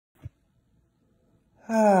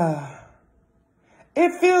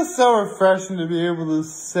It feels so refreshing to be able to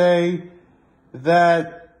say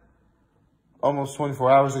that almost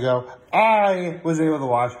 24 hours ago, I was able to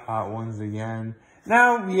watch Hot Ones again.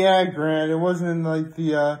 Now, yeah, granted, it wasn't in like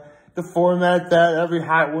the format that every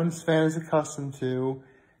Hot Ones fan is accustomed to.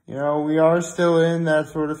 You know, we are still in that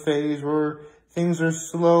sort of phase where things are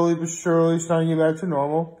slowly but surely starting to get back to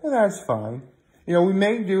normal, and that's fine. You know, we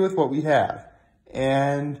make do with what we have.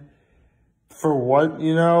 And for what,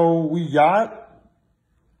 we got,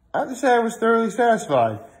 I have to say I was thoroughly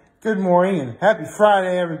satisfied. Good morning and happy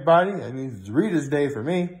Friday, everybody. That means it's Rita's day for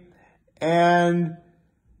me. And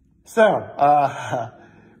so,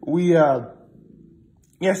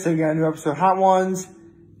 yesterday got a new episode of Hot Ones.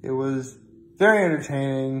 It was very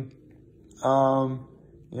entertaining. And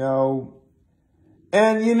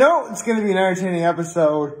it's going to be an entertaining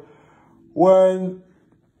episode when,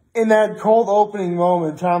 in that cold opening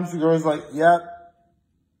moment, Tom Segura's like, yep,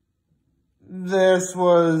 this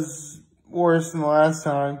was worse than the last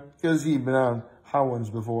time, because he'd been on Hot Ones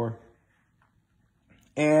before.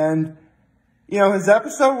 And, his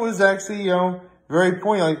episode was actually, very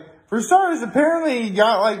poignant. Like, for starters, apparently he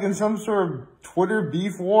got, like, in some sort of Twitter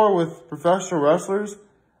beef war with professional wrestlers.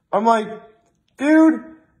 I'm like, dude,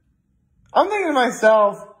 I'm thinking to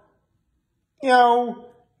myself,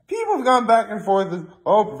 people have gone back and forth with,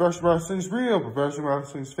 oh, professional wrestling's real, professional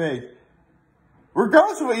wrestling's fake.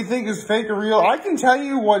 Regardless of what you think is fake or real, I can tell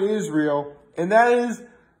you what is real, and that is,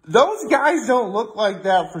 those guys don't look like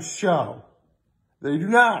that for show. They do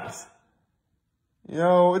not.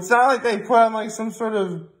 It's not like they put on, like, some sort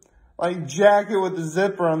of, like, jacket with a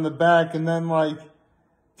zipper on the back and then, like,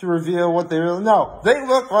 to reveal what they really... No, they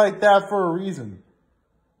look like that for a reason.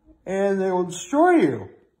 And they will destroy you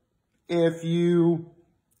if you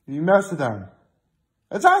mess with them.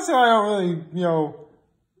 That's honestly why I don't really,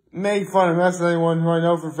 make fun and mess with anyone who I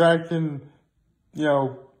know for a fact can,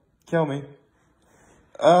 kill me.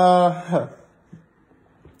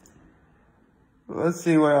 Let's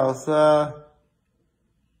see what else. The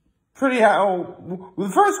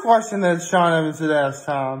first question that Sean Evans had asked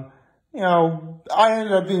Tom, I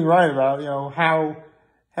ended up being right about,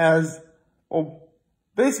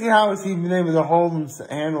 basically how has he been able to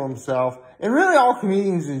handle himself, and really all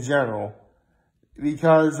comedians in general,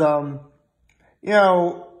 because,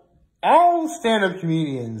 all stand-up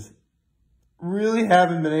comedians really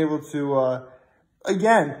haven't been able to,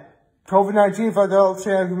 again, COVID-19 fucked all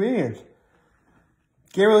stand-up comedians.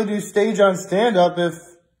 Can't really do stage on stand-up if,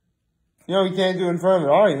 you can't do it in front of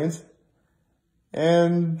an audience.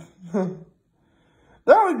 And that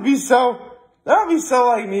would be so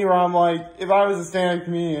like me, where I'm like, if I was a stand-up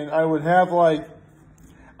comedian, I would have like,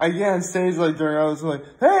 I get on stage like during others, like,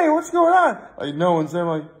 hey, what's going on? Like, no one's there.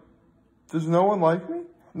 I'm like, does no one like me?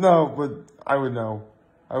 No, but I would know.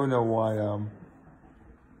 I would know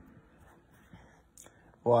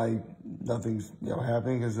why nothing's,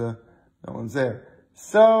 happening, because, no one's there.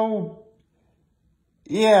 So,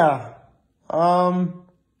 yeah.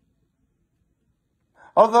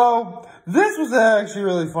 Although, this was actually a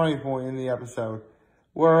really funny point in the episode,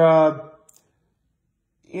 where,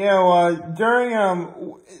 during,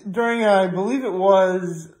 I believe it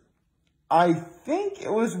was, I think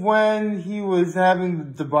it was when he was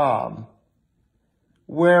having the bomb,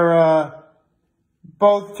 where,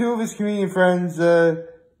 both two of his comedian friends,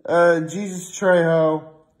 Jesus Trejo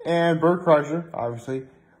and Bert Kreischer, obviously,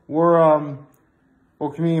 were,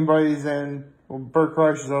 comedian buddies, and, Bert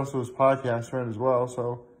Kreischer is also his podcast friend as well,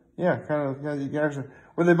 so, yeah, kind of, you guys,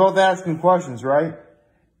 where they both asking questions, right?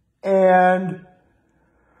 And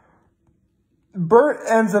Bert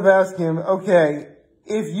ends up asking him, okay,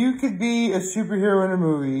 if you could be a superhero in a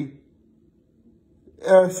movie,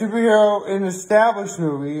 a superhero in an established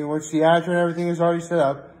movie in which the actor and everything is already set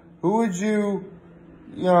up, who would you,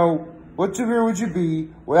 what superhero would you be?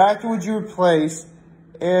 What actor would you replace?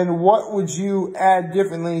 And what would you add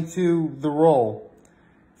differently to the role?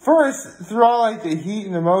 First, through all like the heat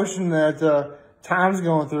and emotion that Tom's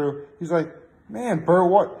going through, he's like, man, Bert,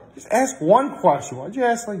 what? Just ask one question. Why'd you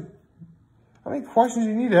ask, like, how many questions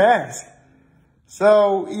do you need to ask?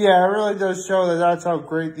 So, yeah, it really does show that that's how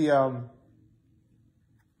great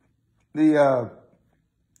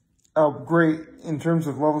how great in terms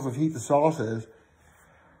of levels of heat the sauce is.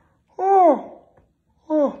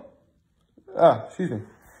 Excuse me.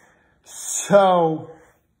 So,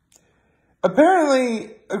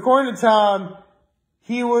 apparently, according to Tom,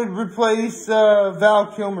 he would replace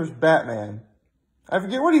Val Kilmer's Batman. I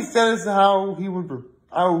forget what he said as to how he would,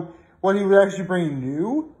 what he would actually bring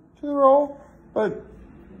new to the role. But,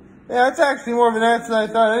 yeah, that's actually more of an answer than I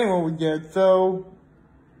thought anyone would get. So,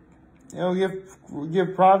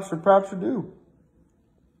 give props where props are due.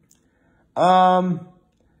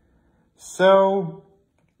 So,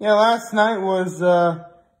 yeah, last night was,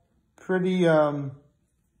 pretty,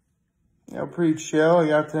 pretty chill. I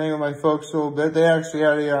got to hang with my folks a little bit. They actually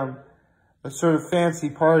had a sort of fancy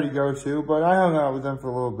party to go to, but I hung out with them for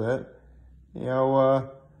a little bit.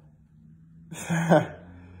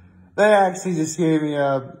 They actually just gave me,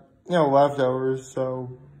 leftovers.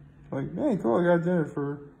 So, like, hey, cool, I got dinner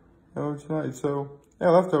for, tonight. So, yeah,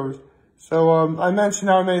 leftovers. So, I mentioned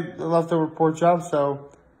how I made the leftover pork chop,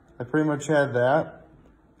 so I pretty much had that.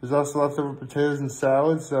 There's also leftover potatoes and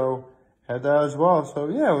salad, so had that as well. So,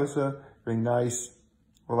 yeah, it was a very nice,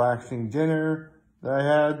 relaxing dinner that I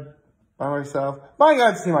had by myself. But I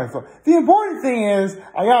got to see my folks. The important thing is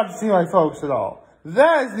I got to see my folks at all.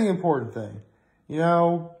 That is the important thing.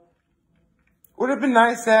 Would it have been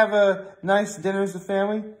nice to have a nice dinner as a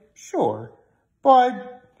family? Sure.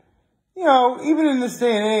 But, even in this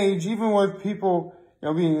day and age, even with people,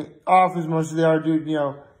 being off as much as they are due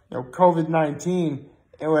to, COVID-19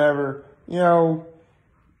 and whatever,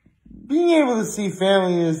 being able to see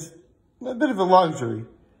family is a bit of a luxury.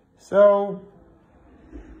 So,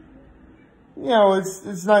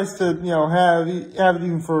 it's nice to, have it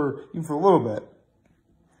even for a little bit.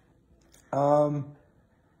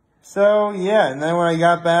 So yeah, and then when I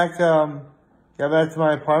got back to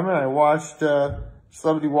my apartment, I watched,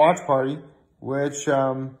 Celebrity Watch Party, which,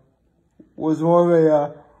 was more of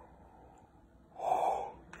a,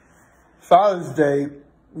 Father's Day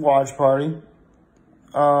watch party.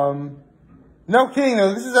 No kidding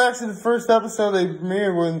though, this is actually the first episode they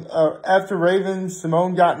premiered when, after Raven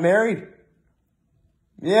Simone got married.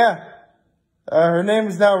 Yeah. Her name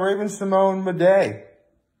is now Raven Simone Madej.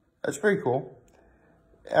 That's pretty cool.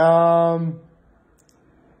 I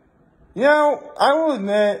will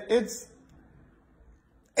admit, it's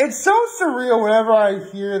so surreal whenever I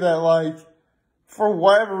hear that, like,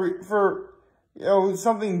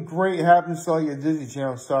 something great happens to, like, a Disney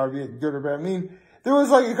Channel star, be it good or bad. I mean, there was,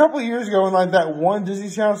 like, a couple of years ago when, like, that one Disney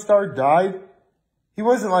Channel star died. He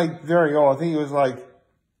wasn't, like, very old. I think he was, like,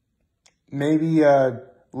 maybe,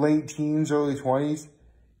 late teens, early 20s.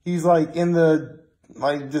 He's, like, in the,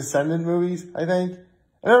 like, Descendant movies, I think.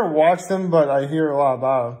 I never watched them, but I hear a lot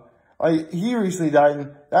about him. Like, he recently died,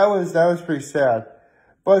 and that was pretty sad.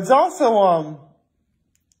 But it's also,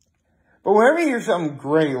 but whenever you hear something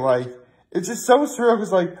great, like, it's just so surreal,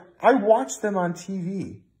 because, like, I watched them on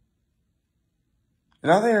TV.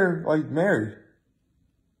 And now they're, like, married.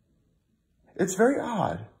 It's very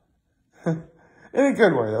odd. In a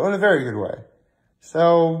good way, though. In a very good way.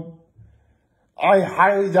 So, I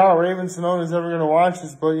highly doubt Raven Simone is ever going to watch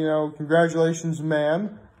this, but, congratulations,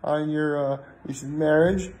 ma'am, on your recent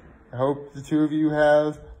marriage. I hope the two of you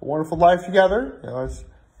have a wonderful life together. That's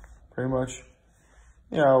pretty much,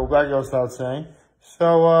 that goes without saying.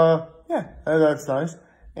 So, yeah, that's nice.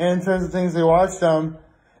 And in terms of things they watched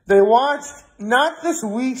not this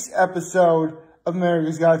week's episode of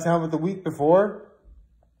America's Got Talent, but the week before,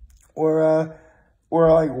 where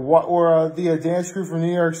the dance crew from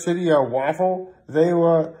New York City, Waffle, they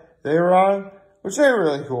were on, which they were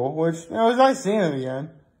really cool, which, it was nice seeing them again.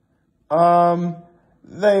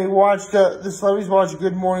 They watched, the celebrities watched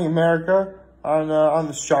Good Morning America on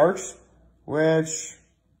the Sharks, which,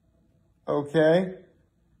 okay.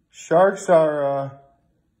 Sharks are,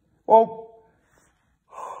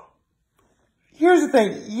 here's the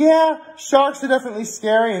thing. Yeah, sharks are definitely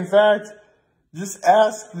scary. In fact, just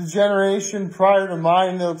ask the generation prior to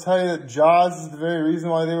mine. They'll tell you that Jaws is the very reason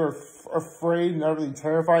why they were afraid and utterly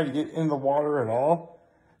terrified to get in the water at all.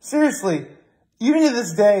 Seriously, even to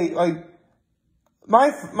this day, like,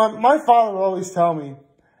 my father will always tell me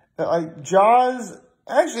that, like, Jaws,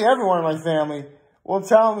 actually everyone in my family will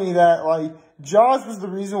tell me that, like, Jaws was the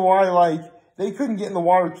reason why, like, they couldn't get in the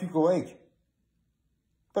water at Cuckoo Lake.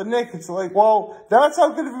 But Nick, it's like, well, that's how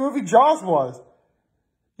good of a movie Jaws was.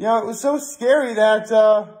 It was so scary that,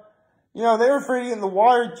 they were afraid to get in the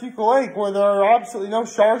water at Cuckoo Lake where there are absolutely no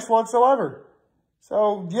sharks whatsoever.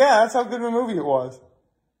 So, yeah, that's how good of a movie it was.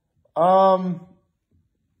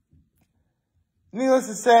 Needless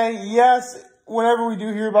to say, yes, whenever we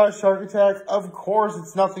do hear about a shark attack, of course,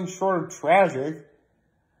 it's nothing short of tragic.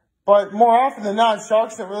 But more often than not,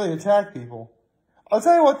 sharks don't really attack people. I'll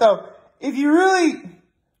tell you what, though, if you really,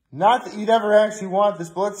 not that you'd ever actually want this,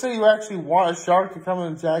 but let's say you actually want a shark to come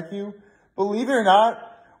and attack you, believe it or not,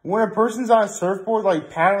 when a person's on a surfboard,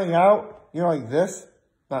 like, paddling out, like this,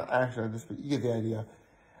 not actually like this, but you get the idea,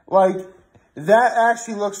 like, that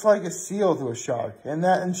actually looks like a seal to a shark,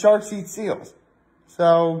 and sharks eat seals.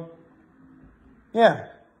 So, yeah,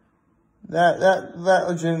 That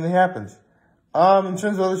legitimately happens. In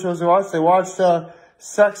terms of other shows they watched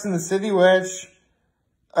Sex and the City, which,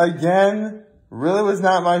 again, really was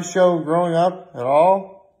not my show growing up at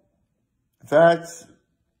all. In fact,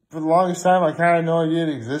 for the longest time, I kind of had no idea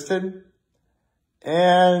it existed.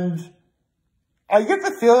 And I get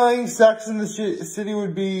the feeling Sex and the City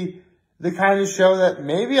would be the kind of show that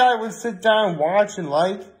maybe I would sit down and watch and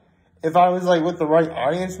like if I was like with the right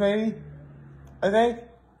audience, maybe. I think.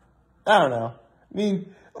 I don't know. I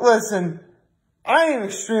mean, listen, I am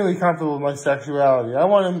extremely comfortable with my sexuality. I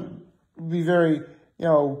want to be very,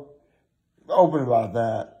 open about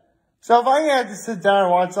that. So if I had to sit down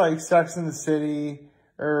and watch like Sex and the City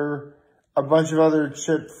or a bunch of other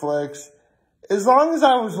chick flicks, as long as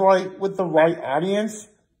I was like with the right audience,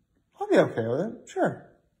 I'll be okay with it. Sure.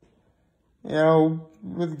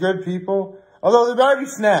 With good people. Although there better be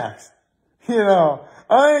snacks.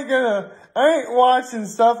 I ain't watching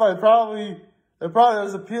stuff that probably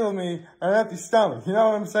does appeal to me on an empty stomach. You know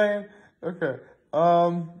what I'm saying? Okay.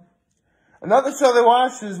 Another show they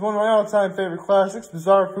watched is one of my all-time favorite classics,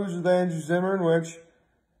 Bizarre Foods with Andrew Zimmern, which,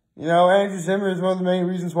 Andrew Zimmern is one of the main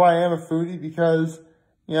reasons why I am a foodie because,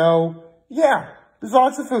 there's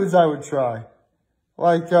lots of foods I would try.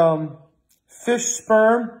 Like, fish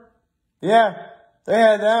sperm. Yeah, they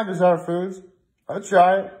had that in Bizarre Foods. I'd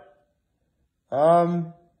try it.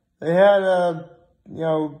 They had,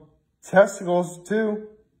 testicles too.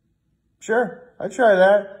 Sure, I'd try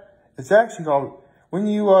that. It's actually called, when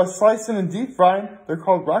you slice them and deep fry them, they're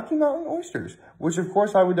called Rocky Mountain oysters, which of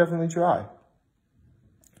course I would definitely try.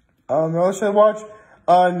 Also I watched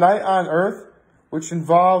Night on Earth, which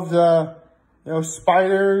involved,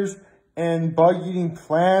 spiders and bug-eating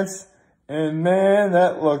plants. And man,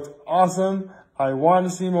 that looked awesome. I want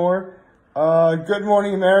to see more. Good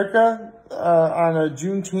Morning America on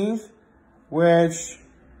Juneteenth, which,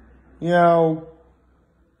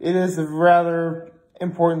 it is a rather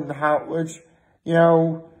important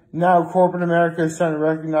now corporate America is starting to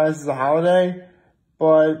recognize as a holiday,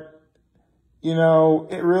 but,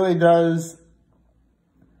 it really does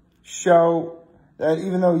show that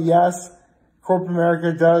even though, yes, corporate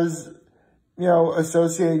America does,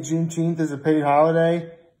 associate Juneteenth as a paid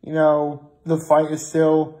holiday, the fight is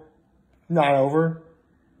still not over.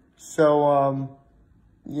 So,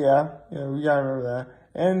 we gotta remember that.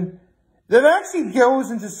 And that actually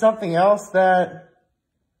goes into something else that,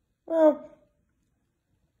 well,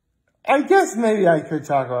 I guess maybe I could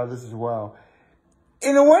talk about this as well.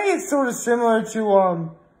 In a way, it's sort of similar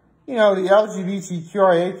to, the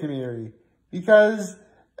LGBTQIA community. Because,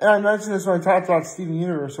 and I mentioned this when I talked about Steven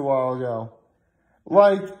Universe a while ago.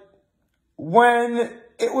 Like, when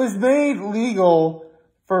it was made legal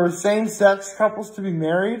for same-sex couples to be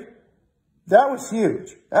married, that was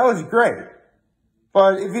huge. That was great.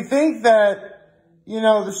 But if you think that,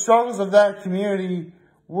 the struggles of that community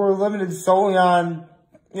were limited solely on,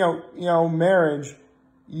 marriage,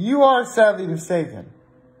 you are sadly mistaken.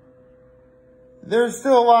 There's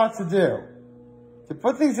still a lot to do. To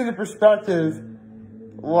put things into perspective,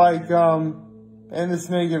 like, and this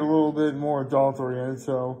may get a little bit more adult-oriented,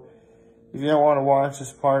 so if you don't want to watch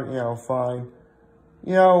this part, fine.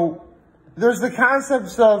 There's the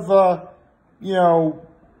concepts of,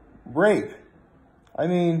 rape. I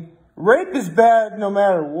mean, rape is bad no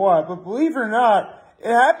matter what, but believe it or not, it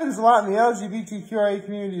happens a lot in the LGBTQIA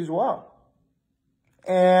community as well.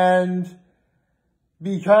 And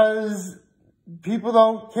because people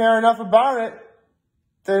don't care enough about it,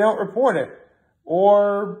 they don't report it.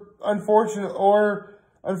 Or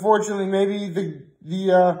unfortunately, maybe the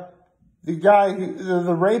guy,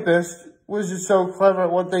 the rapist, was just so clever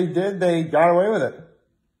at what they did, they got away with it.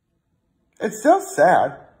 It's still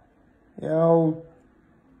sad.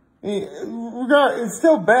 It's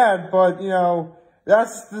still bad, but,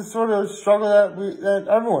 that's the sort of struggle that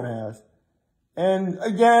everyone has. And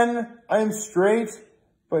again, I am straight,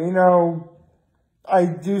 but, I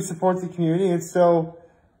do support the community. It's still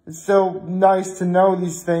nice to know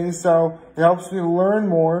these things, so it helps me to learn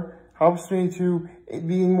more, helps me to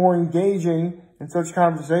be more engaging in such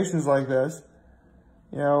conversations like this.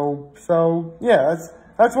 So yeah,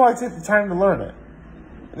 that's why I take the time to learn it.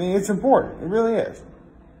 I mean, it's important. It really is.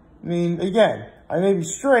 I mean, again, I may be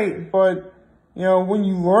straight, but, when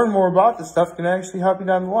you learn more about this stuff, it can actually help you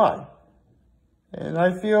down the line. And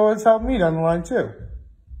I feel it's helped me down the line too.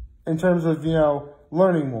 In terms of,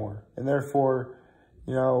 learning more. And therefore,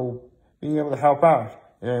 being able to help out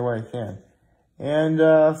in any way I can. And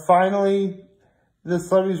finally, the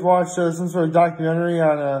celebrities watched some sort of documentary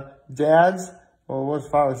on dads. Well, it was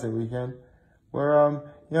Father's Day weekend. Where,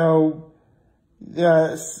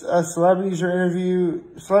 celebrity fathers are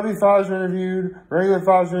interviewed, regular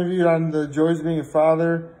fathers are interviewed on the joys of being a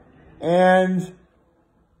father. And,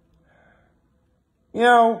 you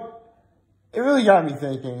know, it really got me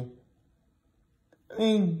thinking. I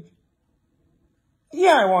mean,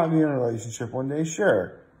 yeah, I want to be in a relationship one day,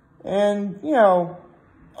 sure. And, you know,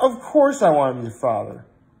 of course I want to be a father.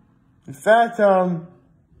 In fact,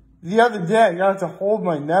 the other day I got to hold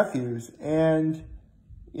my nephews, and,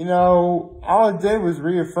 you know, all it did was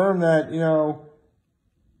reaffirm that, you know,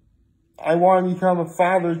 I want to become a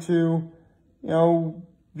father to, you know,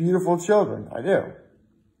 beautiful children. I do.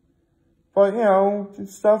 But, you know,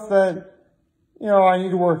 it's stuff that, you know, I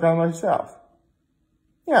need to work on myself.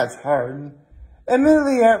 Yeah, it's hard.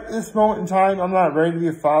 Admittedly, at this moment in time, I'm not ready to be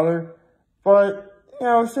a father. But, you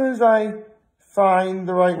know, as soon as I find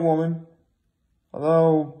the right woman,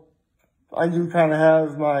 although I do kind of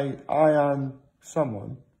have my eye on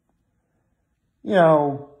someone, you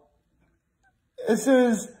know, as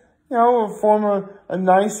soon as, you know, form a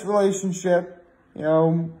nice relationship,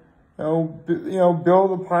 build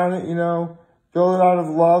upon it, build it out of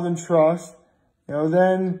love and trust,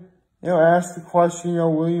 then, ask the question,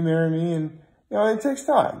 will you marry me? And, it takes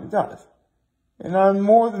time. It does. And I'm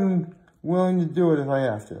more than willing to do it if I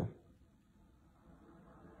have to.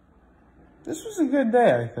 This was a good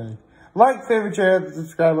day, I think. Like, favorite, share, hit the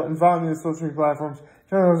subscribe button, follow me on social media platforms,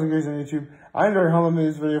 turn on notifications on YouTube. I enjoyed helping me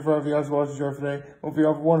this video for all of you guys watching the show today. Hope you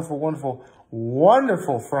have a wonderful, wonderful,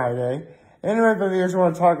 wonderful Friday. Anyway, if you guys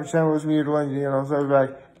want to talk or chat with me, to let you know, so I'll be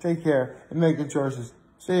back. Take care and make good choices.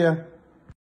 See ya.